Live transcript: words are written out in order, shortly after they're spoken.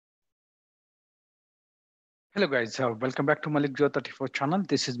Hello guys, welcome back to Malik 34 channel.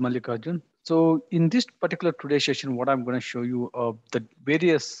 This is Mallikarjun. So in this particular today's session, what I'm going to show you the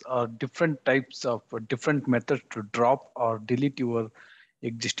various different types of different methods to drop or delete your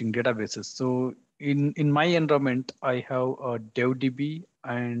existing databases. So in my environment, I have DEVDB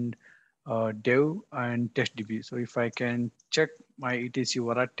and DEV and TESTDB. So if I can check my etc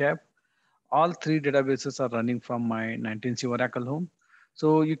Vara tab, all three databases are running from my 19C Oracle Home.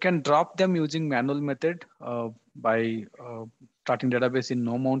 So you can drop them using manual method by starting database in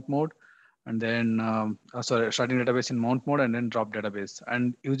no mount mode, and then starting database in mount mode and then drop database.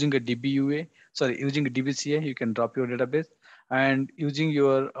 And using a using a dbca, you can drop your database. And using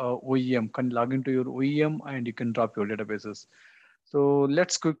your OEM, can log into your OEM and you can drop your databases. So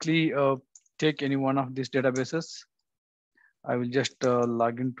let's quickly take any one of these databases. I will just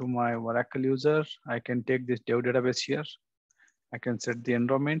log into my Oracle user. I can take this dev database here. I can set the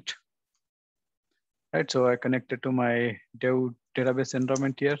environment. Right, so I connected to my dev database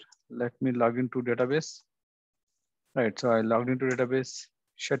environment here. Let me log into database. Right, so I logged into database,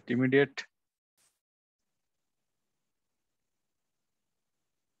 shut immediate.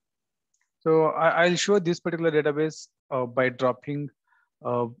 So I'll show this particular database by dropping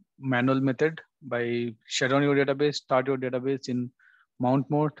manual method by shut down your database, start your database in mount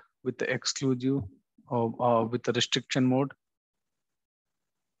mode with the exclusive with the restriction mode.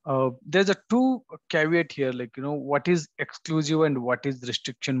 There's a two caveat here, like, what is exclusive and what is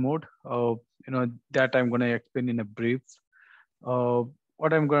restriction mode. That I'm going to explain in a brief.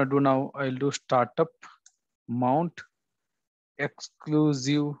 What I'm going to do now, I'll do startup mount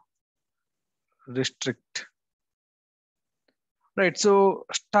exclusive restrict. Right. So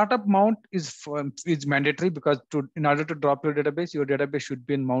startup mount is mandatory because in order to drop your database should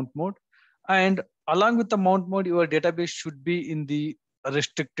be in mount mode, and along with the mount mode, your database should be in the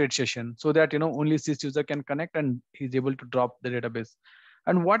restricted session so that only this user can connect and he's able to drop the database.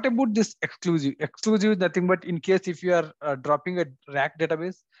 And what about this exclusive? Exclusive is nothing but in case if you are dropping a rack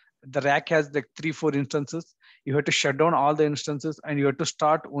database, the rack has like 3-4 instances. You have to shut down all the instances and you have to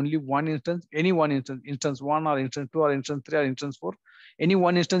start only one instance, any one instance, instance 1 or instance 2 or instance 3 or instance 4. Any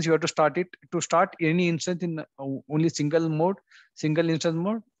one instance you have to start it. To start any instance in only single instance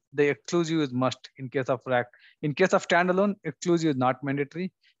mode, the exclusive is must in case of rack. In case of standalone, exclusive is not mandatory.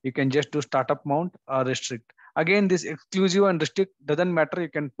 You can just do startup mount or restrict. Again, this exclusive and restrict doesn't matter. You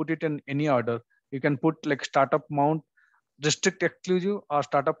can put it in any order. You can put like startup mount restrict exclusive or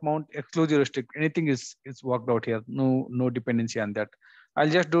startup mount exclusive restrict. Anything is worked out here. No dependency on that. I'll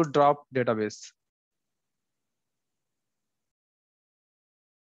just do drop database.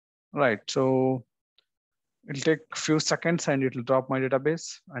 Right. So it'll take a few seconds and it'll drop my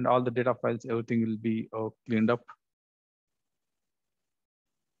database and all the data files, everything will be cleaned up.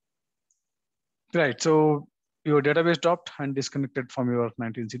 Right. So your database dropped and disconnected from your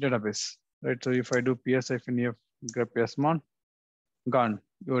 19C database. Right. So if I do ps-ef grep psmon, gone.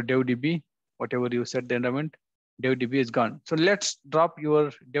 Your DevDB, whatever you set the environment, DevDB is gone. So let's drop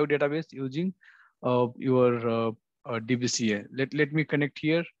your dev database using your dbca. Let me connect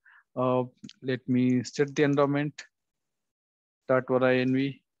here. Let me set the environment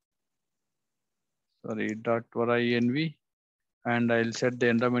 .varinv, and I'll set the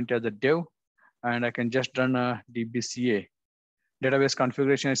environment as a dev, and I can just run a dbca database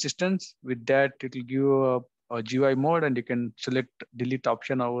configuration assistance. With that, it will give you a GUI mode, and you can select delete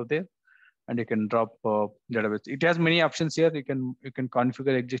option over there, and you can drop database. It has many options here. You can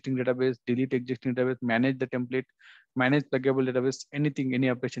configure existing database, delete existing database, manage the template, manage pluggable database, anything, any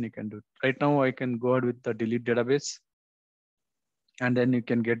operation you can do. Right now, I can go ahead with the delete database, and then you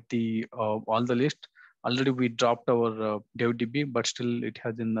can get the all the list. Already we dropped our DevDB, but still it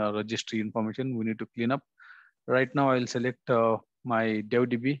has in the registry information. We need to clean up. Right now, I'll select my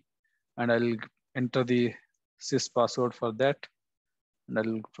DevDB, and I'll enter the sys password for that, and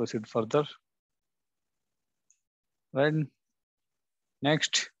I'll proceed further. Right.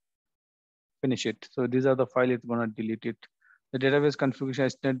 Next, finish it. So these are the file it's gonna delete it. The database configuration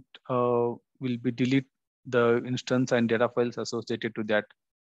assistant will be delete the instance and data files associated to that.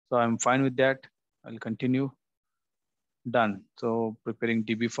 So I'm fine with that. I'll continue. Done. So preparing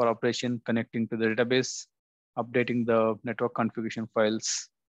DB for operation, connecting to the database, updating the network configuration files,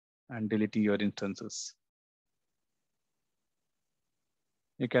 and deleting your instances.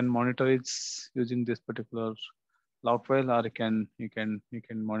 You can monitor it using this particular log file, or you can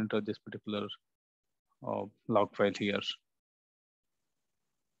monitor this particular log file here.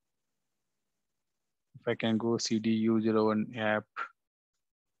 If I can go cd u01 app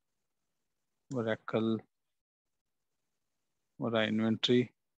Oracle or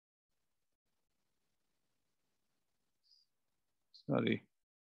inventory, sorry,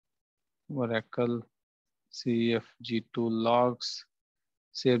 Oracle CFG2 logs,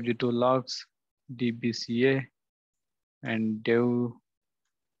 CFG2 logs, dbca, and dev.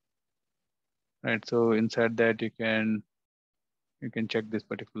 Right, so inside that you can check this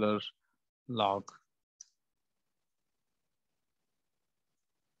particular log.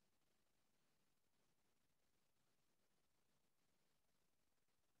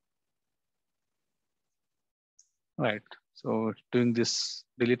 Right, so doing this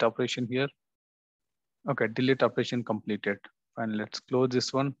delete operation here. Okay, delete operation completed. Fine, let's close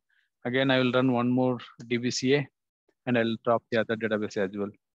this one. Again, I will run one more dbca and I'll drop the other database as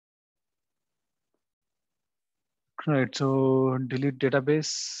well. Right, so delete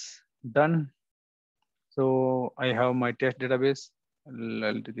database, done. So I have my test database.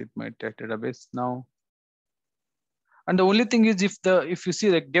 I'll delete my test database now. And the only thing is, if you see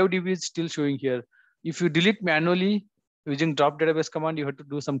like DEVDB is still showing here. If you delete manually using drop database command, you have to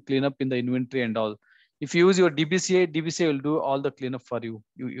do some cleanup in the inventory and all. If you use your dbca will do all the cleanup for you.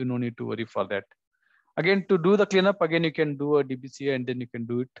 You no need to worry for that. Again, to do the cleanup, again you can do a dbca and then you can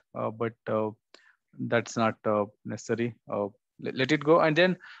do it. But that's not necessary. Let it go, and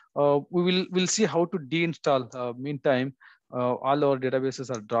then we'll see how to deinstall. Meantime, all our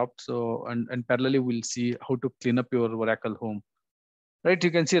databases are dropped. So and parallelly we'll see how to clean up your Oracle Home. Right,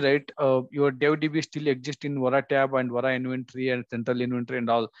 you can see right. Your DevDB still exists in Vora tab and Vora inventory and central inventory and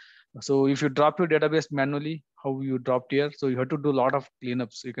all. So if you drop your database manually, how you dropped here, so you have to do a lot of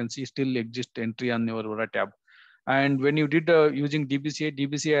cleanups. You can see still exist entry on your Vora tab. And when you did using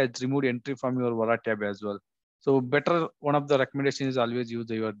dbca has removed entry from your Vora tab as well. So better, one of the recommendations is always use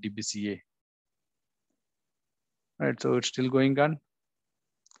your dbca. Right, so it's still going on.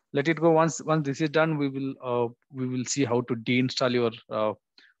 Let it go. Once this is done, we will see how to deinstall your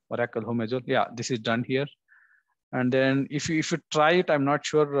Oracle Home as well. Yeah, this is done here. And then if you try it, I'm not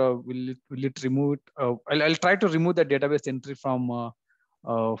sure will it remove it. I'll try to remove the database entry from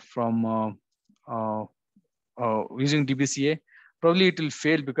using dbca. Probably it will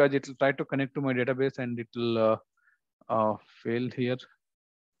fail because it will try to connect to my database and it will fail here.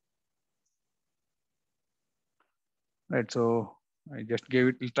 Right, so I just gave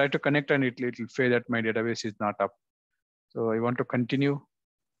it. It'll try to connect and it will fail that my database is not up. So I want to continue.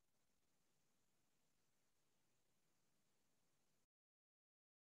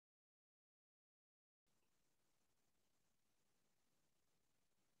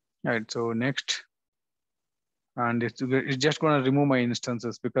 Right, so next, and it's just going to remove my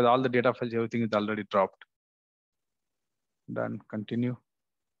instances because all the data files, everything is already dropped. Done, continue.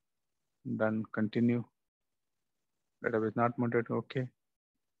 Done, continue. Database not mounted. Okay,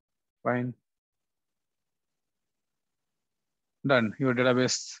 fine. Done. Your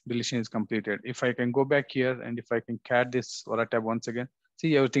database deletion is completed. If I can go back here and if I can cat this Vora tab once again,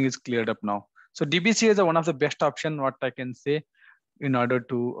 see everything is cleared up now. So dbca is one of the best option, what I can say, in order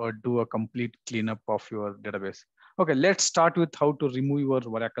to do a complete cleanup of your database. Okay, let's start with how to remove your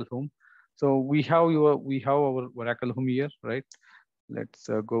Oracle Home. So we have our Oracle Home here, right? Let's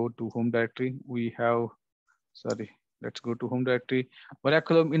go to home directory. We have, sorry, let's go to home directory.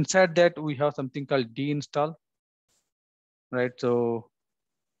 Oracle Home, inside that we have something called deinstall, right? So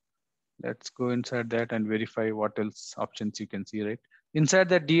let's go inside that and verify what else options you can see, right? Inside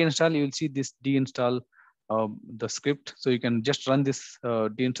that deinstall, you will see this deinstall the script. So you can just run this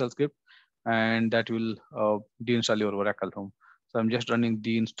deinstall script and that will deinstall your Oracle Home. So I'm just running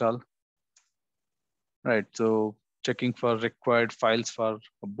deinstall. Right, so checking for required files for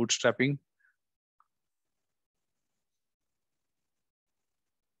bootstrapping.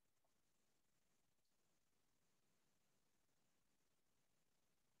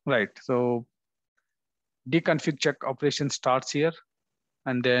 Right, so deconfig check operation starts here.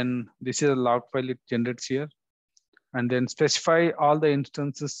 And then this is a log file it generates here. And then specify all the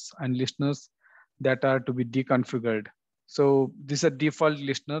instances and listeners that are to be deconfigured. So this is a default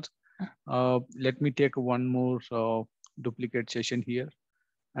listener. Let me take one more duplicate session here,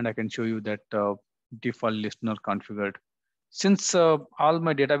 and I can show you that default listener configured. Since all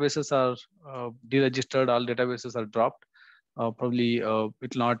my databases are deregistered, all databases are dropped, probably it will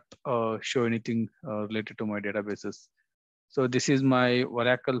not show anything related to my databases. So this is my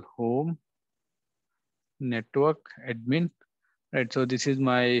Oracle Home network admin, right? So this is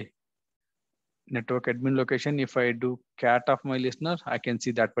my network admin location. If I do cat of my listener, I can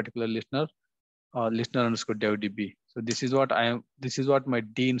see that particular listener, listener underscore DEVDB. So this is what I am. This is what my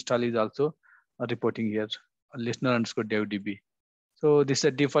deinstall is also reporting here, listener underscore DEVDB. So this is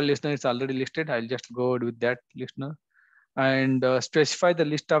a default listener. It's already listed. I'll just go with that listener. and specify the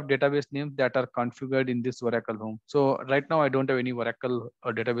list of database names that are configured in this Oracle Home. So right now I don't have any Oracle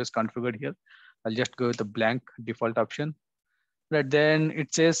database configured here. I'll just go with the blank default option. Right, then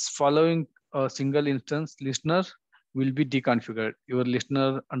it says following a single instance listener will be deconfigured. Your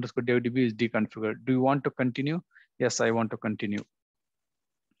listener underscore DEVDB is deconfigured. Do you want to continue? Yes, I want to continue.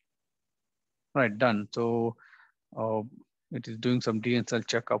 Right, done. So it is doing some deinstall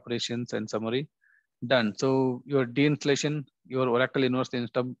check operations and summary. Done. So your deinstallation, your Oracle Inverse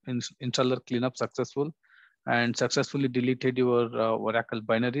installer cleanup successful, and successfully deleted your Oracle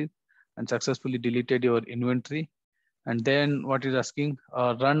binary, and successfully deleted your inventory. And then what is asking,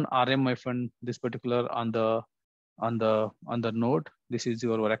 run rm this particular on the node. This is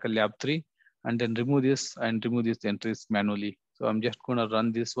your Oracle Lab 3, and then remove this and remove these entries manually. So I'm just going to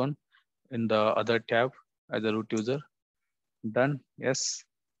run this one in the other tab as a root user. Done. Yes.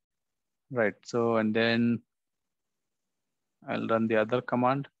 Right. So, and then I'll run the other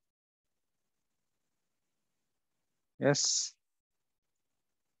command. Yes.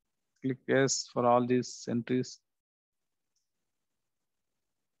 Click yes for all these entries.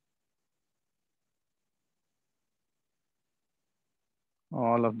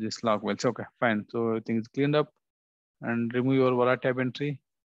 All of these log files. Okay, fine. So everything is cleaned up, and remove your Vara tab entry.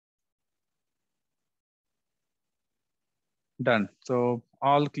 Done. So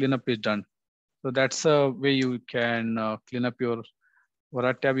all cleanup is done. So that's a way you can clean up your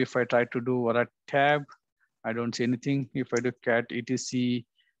Vara tab. If I try to do Vara tab, I don't see anything. If I do cat etc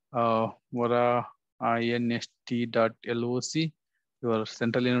Vara inst.loc, your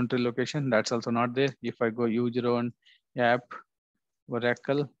central inventory location, that's also not there. If I go u01 app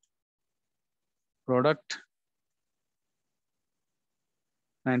Oracle product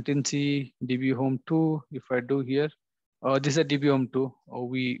 19C DB Home 2, if I do here, this is a DB Home 2.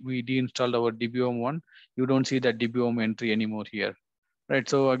 We deinstalled our DB Home 1. You don't see that DB Home entry anymore here, right?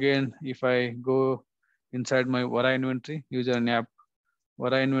 So again, if I go inside my Vara inventory, user and app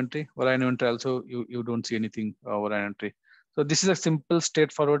Vara inventory also, you don't see anything Vara inventory. So this is a simple,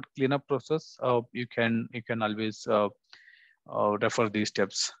 straightforward cleanup process. You can always refer these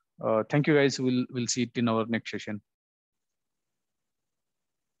steps. Thank you guys. We'll see it in our next session.